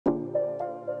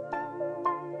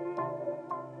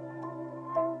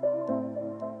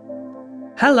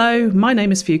Hello, my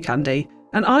name is FewCandy,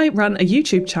 and I run a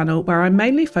YouTube channel where I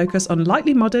mainly focus on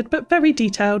lightly modded but very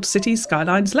detailed Cities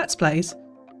Skylines Let's Plays.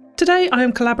 Today I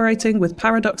am collaborating with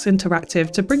Paradox Interactive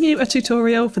to bring you a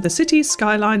tutorial for the Cities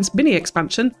Skylines mini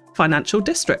expansion, Financial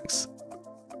Districts.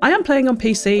 I am playing on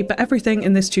PC, but everything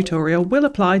in this tutorial will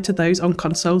apply to those on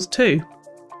consoles too.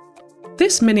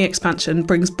 This mini expansion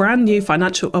brings brand new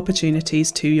financial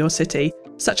opportunities to your city,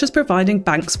 such as providing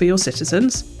banks for your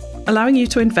citizens, allowing you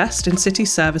to invest in city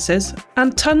services,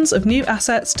 and tons of new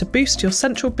assets to boost your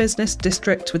central business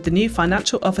district with the new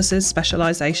financial offices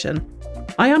specialisation.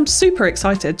 I am super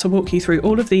excited to walk you through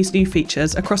all of these new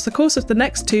features across the course of the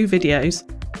next two videos.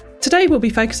 Today we'll be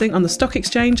focusing on the stock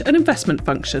exchange and investment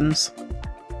functions.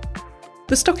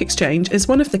 The stock exchange is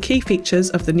one of the key features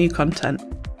of the new content.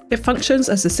 It functions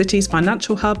as the city's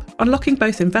financial hub, unlocking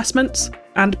both investments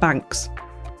and banks.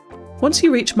 Once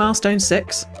you reach milestone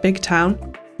 6, Big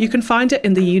Town, you can find it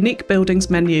in the Unique Buildings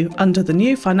menu under the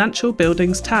new Financial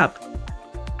Buildings tab.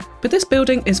 But this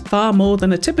building is far more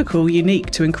than a typical unique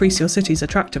to increase your city's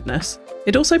attractiveness.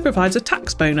 It also provides a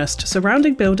tax bonus to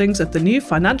surrounding buildings of the new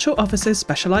Financial Offices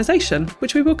specialisation,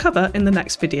 which we will cover in the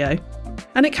next video.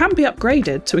 And it can be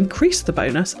upgraded to increase the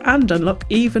bonus and unlock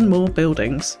even more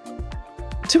buildings.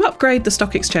 To upgrade the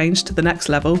stock exchange to the next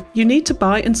level, you need to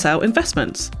buy and sell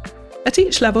investments. At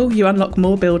each level, you unlock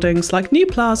more buildings like new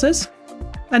plazas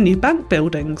and new bank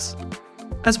buildings,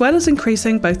 as well as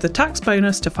increasing both the tax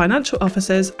bonus to financial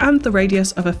offices and the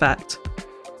radius of effect.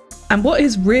 And what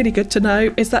is really good to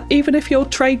know is that even if your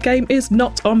trade game is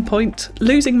not on point,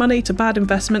 losing money to bad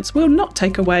investments will not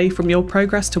take away from your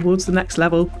progress towards the next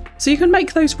level, so you can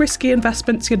make those risky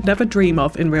investments you'd never dream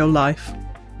of in real life.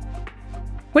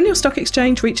 When your stock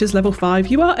exchange reaches level 5,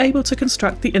 you are able to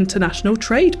construct the International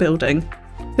Trade Building.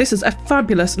 This is a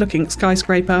fabulous looking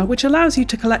skyscraper which allows you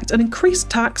to collect an increased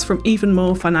tax from even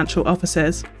more financial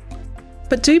offices.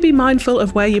 But do be mindful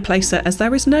of where you place it, as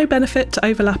there is no benefit to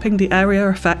overlapping the area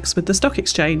effects with the stock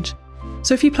exchange.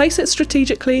 So if you place it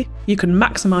strategically, you can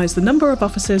maximise the number of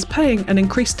offices paying an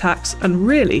increased tax and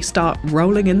really start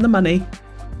rolling in the money.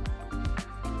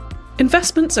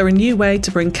 Investments are a new way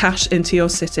to bring cash into your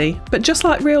city, but just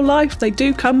like real life, they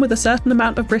do come with a certain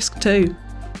amount of risk too.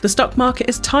 The stock market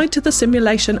is tied to the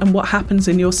simulation and what happens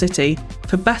in your city,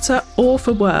 for better or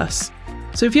for worse.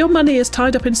 So if your money is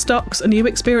tied up in stocks and you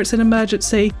experience an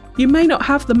emergency, you may not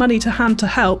have the money to hand to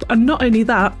help, and not only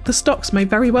that, the stocks may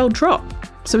very well drop.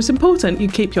 So it's important you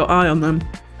keep your eye on them.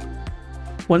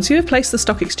 Once you have placed the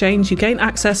stock exchange, you gain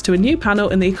access to a new panel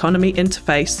in the economy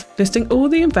interface, listing all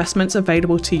the investments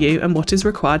available to you and what is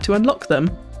required to unlock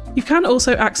them. You can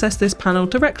also access this panel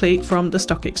directly from the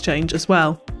stock exchange as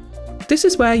well. This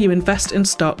is where you invest in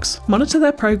stocks, monitor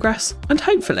their progress, and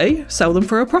hopefully sell them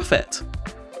for a profit.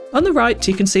 On the right,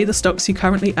 you can see the stocks you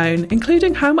currently own,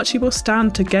 including how much you will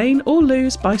stand to gain or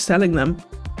lose by selling them.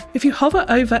 If you hover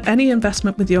over any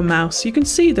investment with your mouse, you can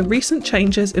see the recent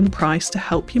changes in price to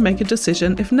help you make a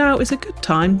decision if now is a good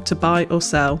time to buy or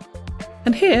sell.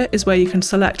 And here is where you can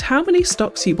select how many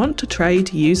stocks you want to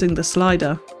trade using the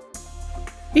slider.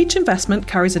 Each investment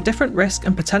carries a different risk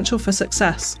and potential for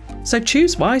success, so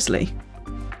choose wisely.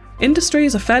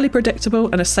 Industries are fairly predictable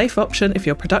and a safe option if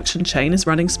your production chain is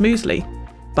running smoothly.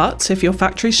 But if your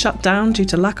factories shut down due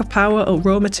to lack of power or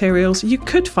raw materials, you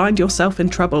could find yourself in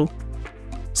trouble.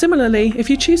 Similarly, if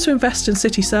you choose to invest in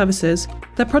city services,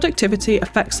 their productivity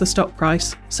affects the stock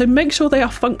price, so make sure they are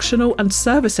functional and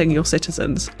servicing your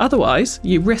citizens, otherwise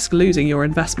you risk losing your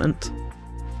investment.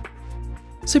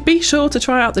 So be sure to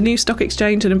try out the new stock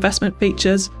exchange and investment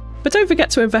features, but don't forget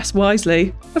to invest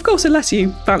wisely, of course unless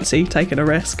you fancy taking a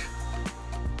risk.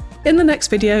 In the next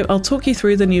video, I'll talk you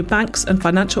through the new banks and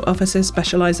financial offices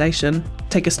specialisation,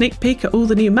 take a sneak peek at all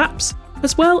the new maps,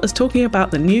 as well as talking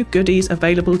about the new goodies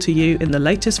available to you in the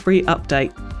latest free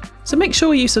update. So make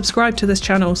sure you subscribe to this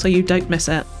channel so you don't miss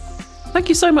it. Thank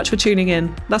you so much for tuning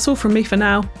in. That's all from me for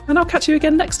now, and I'll catch you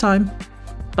again next time.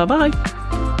 Bye bye!